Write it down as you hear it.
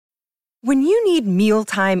When you need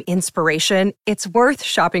mealtime inspiration, it's worth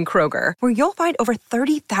shopping Kroger, where you'll find over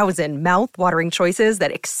 30,000 mouth-watering choices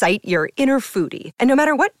that excite your inner foodie. And no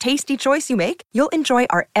matter what tasty choice you make, you'll enjoy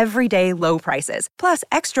our everyday low prices, plus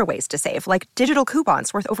extra ways to save, like digital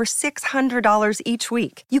coupons worth over $600 each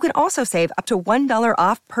week. You can also save up to $1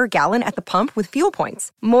 off per gallon at the pump with fuel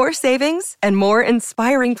points. More savings and more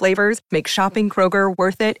inspiring flavors make shopping Kroger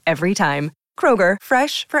worth it every time. Kroger,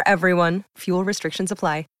 fresh for everyone. Fuel restrictions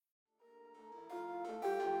apply.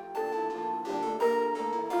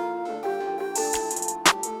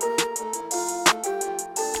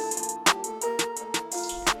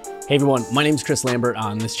 Hey everyone, my name is Chris Lambert.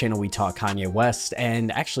 On this channel we talk Kanye West, and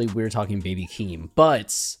actually we're talking Baby Keem,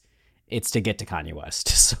 but it's to get to Kanye West.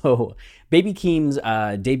 So Baby Keem's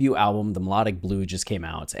debut album, The Melodic Blue, just came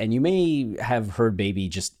out, and you may have heard Baby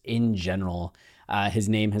just in general. His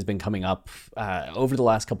name has been coming up over the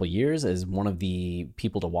last couple of years as one of the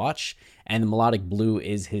people to watch, and The Melodic Blue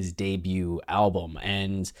is his debut album.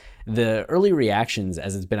 And the early reactions,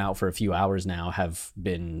 as it's been out for a few hours now, have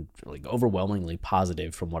been like overwhelmingly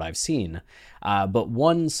positive from what I've seen. But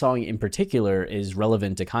one song in particular is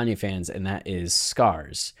relevant to Kanye fans, and that is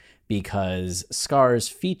Scars, because Scars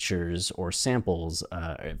features a sample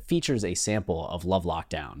of Love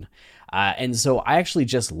Lockdown. And so I actually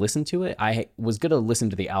just listened to it. I was going to listen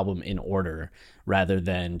to the album in order rather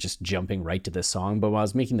than just jumping right to this song. But when I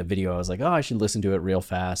was making the video, I was like, oh, I should listen to it real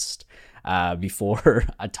fast before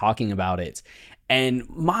talking about it. And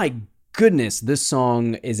my goodness, this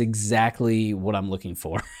song is exactly what I'm looking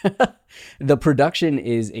for. The production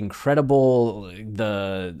is incredible.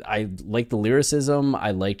 I like the lyricism.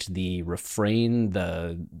 I liked the refrain.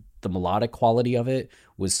 The melodic quality of it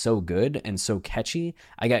was so good and so catchy.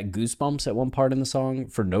 I got goosebumps at one part in the song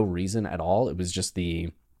for no reason at all. It was just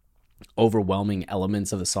the overwhelming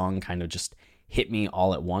elements of the song kind of just hit me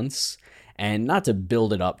all at once. And not to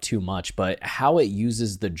build it up too much, but how it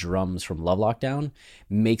uses the drums from Love Lockdown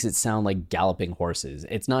makes it sound like galloping horses.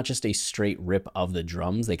 It's not just a straight rip of the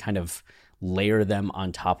drums. They kind of layer them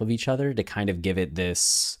on top of each other to kind of give it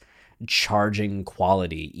this charging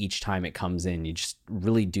quality each time it comes in. You just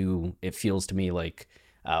really do. It feels to me like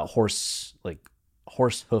horse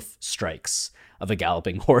hoof strikes of a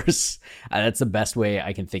galloping horse. That's the best way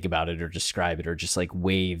I can think about it or describe it, or just like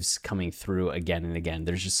waves coming through again and again.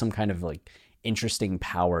 There's just some kind of like interesting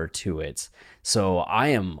power to it. So I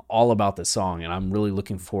am all about this song, and I'm really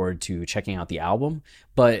looking forward to checking out the album.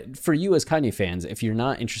 But for you as Kanye fans, if you're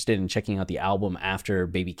not interested in checking out the album after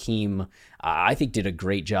Baby Keem, I think did a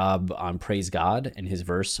great job on Praise God and his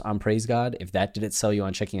verse on Praise God. If that didn't sell you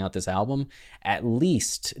on checking out this album, at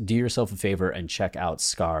least do yourself a favor and check out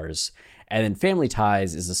Scars. And then Family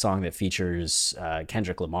Ties is a song that features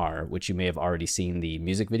Kendrick Lamar, which you may have already seen the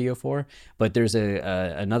music video for. But there's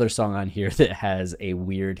another song on here that has a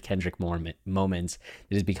weird Kendrick moment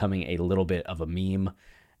that is becoming a little bit of a meme.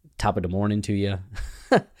 Top of the morning to you.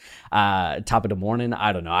 Top of the morning.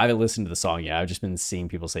 I don't know. I haven't listened to the song yet. I've just been seeing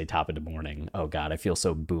people say top of the morning. Oh God, I feel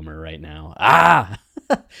so boomer right now.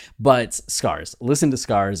 But Scars. Listen to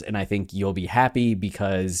Scars, and I think you'll be happy,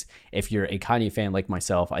 because if you're a Kanye fan like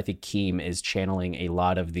myself, I think Keem is channeling a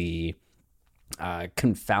lot of the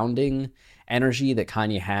confounding energy that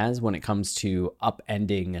Kanye has when it comes to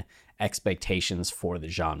upending expectations for the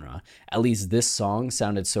genre. At least this song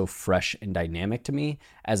sounded so fresh and dynamic to me,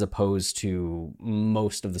 as opposed to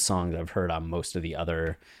most of the songs I've heard on most of the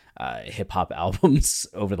other hip-hop albums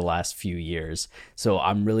over the last few years. So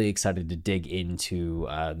I'm really excited to dig into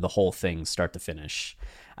the whole thing start to finish.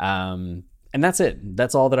 And that's it.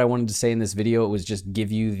 That's all that I wanted to say in this video. It was just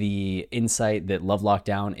give you the insight that Love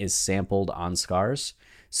Lockdown is sampled on Scars.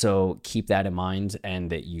 So keep that in mind, and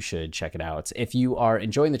that you should check it out. If you are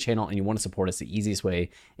enjoying the channel and you want to support us, the easiest way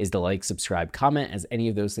is to like, subscribe, comment, as any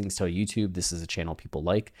of those things tell YouTube this is a channel people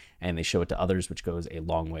like, and they show it to others, which goes a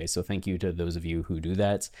long way. So thank you to those of you who do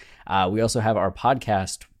that. We also have our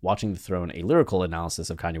podcast, Watching the Throne, a lyrical analysis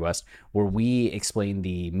of Kanye West, where we explain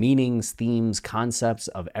the meanings, themes, concepts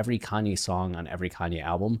of every Kanye song on every Kanye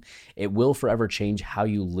album. It will forever change how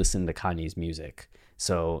you listen to Kanye's music.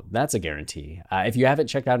 So that's a guarantee. If you haven't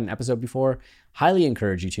checked out an episode before, highly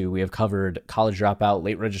encourage you to. We have covered College Dropout,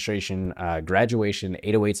 Late Registration, Graduation,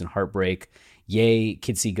 808s and Heartbreak, Yay,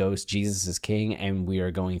 Kids See Ghosts, Jesus is King, and we are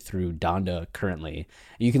going through Donda currently.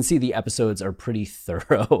 You can see the episodes are pretty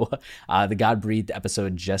thorough. The God Breathed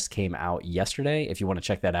episode just came out yesterday, if you want to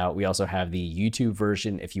check that out. We also have the YouTube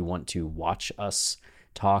version if you want to watch us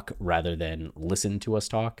talk rather than listen to us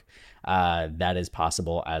talk. That is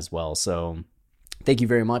possible as well. So thank you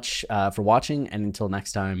very much for watching, and until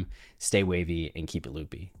next time, stay wavy and keep it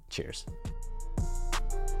loopy. Cheers.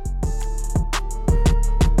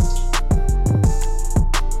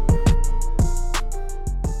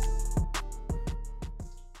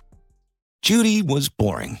 Judy was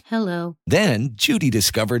boring. Hello. Then Judy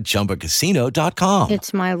discovered ChumbaCasino.com.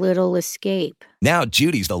 It's my little escape. Now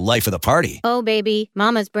Judy's the life of the party. Oh, baby,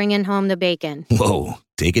 mama's bringing home the bacon. Whoa,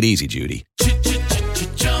 take it easy, Judy.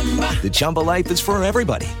 The Chumba life is for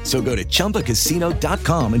everybody. So go to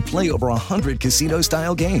ChumbaCasino.com and play over 100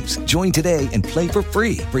 casino-style games. Join today and play for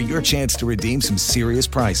free for your chance to redeem some serious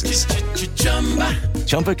prizes.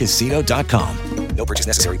 ChumbaCasino.com. No purchase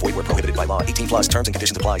necessary. Void where prohibited by law. 18+ terms and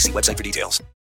conditions apply. See website for details.